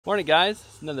Morning guys,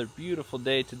 it's another beautiful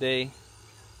day today.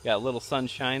 Got a little sun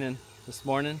shining this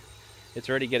morning. It's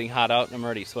already getting hot out and I'm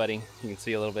already sweating. You can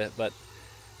see a little bit.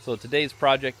 So today's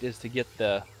project is to get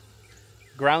the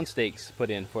ground stakes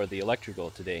put in for the electrical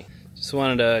today. Just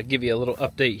wanted to give you a little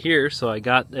update here. So I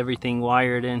got everything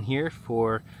wired in here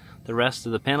for the rest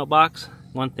of the panel box.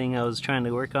 One thing I was trying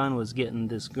to work on was getting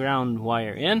this ground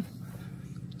wire in.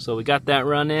 So we got that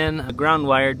run in, a ground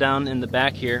wire down in the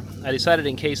back here. I decided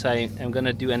in case I am going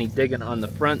to do any digging on the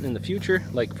front in the future,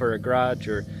 like for a garage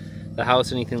or the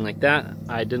house, anything like that,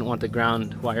 I didn't want the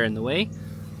ground wire in the way.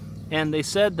 And they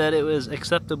said that it was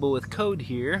acceptable with code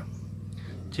here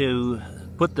to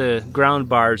put the ground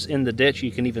bars in the ditch.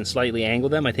 You can even slightly angle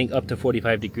them, I think up to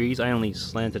 45 degrees. I only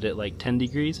slanted it like 10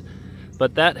 degrees.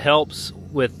 But that helps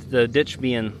with the ditch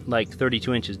being like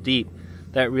 32 inches deep.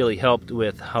 That really helped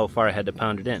with how far I had to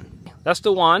pound it in. That's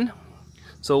the one.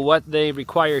 So what they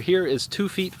require here is 2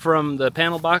 feet from the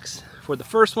panel box for the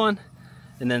first one,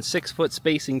 and then 6 foot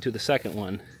spacing to the second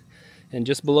one, and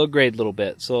just below grade a little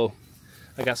bit. So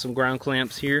I got some ground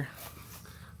clamps here.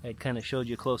 I kind of showed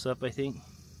you close up, I think.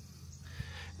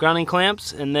 Grounding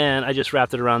clamps, and then I just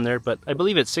wrapped it around there, but I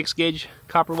believe it's 6-gauge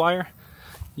copper wire.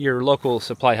 Your local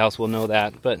supply house will know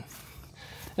that. But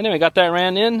anyway, got that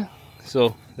ran in.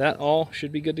 So that all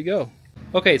should be good to go.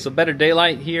 Okay, so better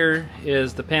daylight. Here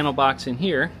is the panel box in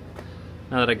here.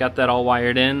 Now that I got that all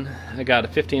wired in, I got a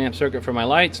 15 amp circuit for my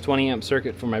lights, 20 amp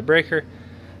circuit for my breaker.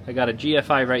 I got a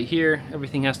GFI right here.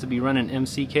 Everything has to be running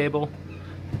MC cable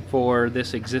for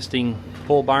this existing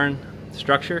pole barn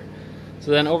structure. So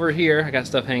then over here, I got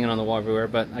stuff hanging on the wall everywhere,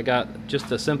 but I got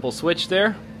just a simple switch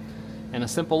there and a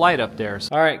simple light up there.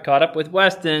 All right, caught up with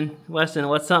Weston. Weston,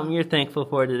 what's something you're thankful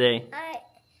for today?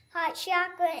 Hot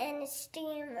chocolate and a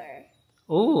steamer.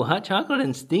 Oh, hot chocolate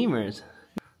and steamers.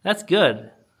 That's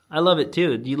good. I love it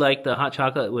too. Do you like the hot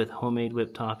chocolate with homemade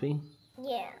whipped topping?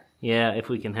 Yeah. Yeah, if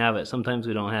we can have it. Sometimes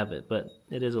we don't have it, but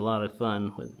it is a lot of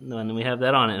fun when we have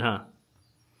that on it, huh?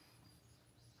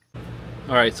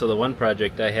 Alright, so the one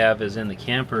project I have is in the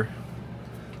camper.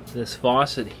 This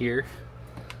faucet here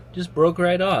just broke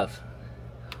right off.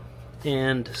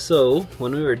 And so,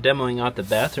 when we were demoing out the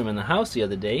bathroom in the house the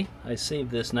other day, I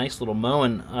saved this nice little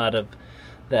mowing out of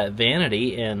that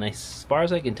vanity, and as far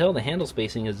as I can tell, the handle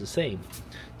spacing is the same.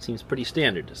 Seems pretty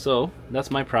standard. So,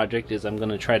 that's my project, is I'm going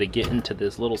to try to get into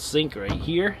this little sink right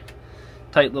here,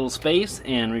 tight little space,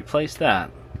 and replace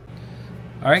that.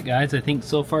 Alright guys, I think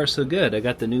so far so good. I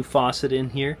got the new faucet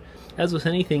in here. As with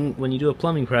anything, when you do a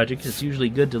plumbing project, it's usually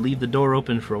good to leave the door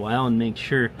open for a while and make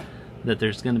sure that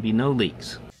there's going to be no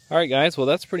leaks. Alright guys, well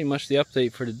that's pretty much the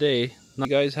update for today. You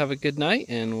guys have a good night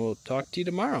and we'll talk to you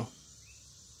tomorrow.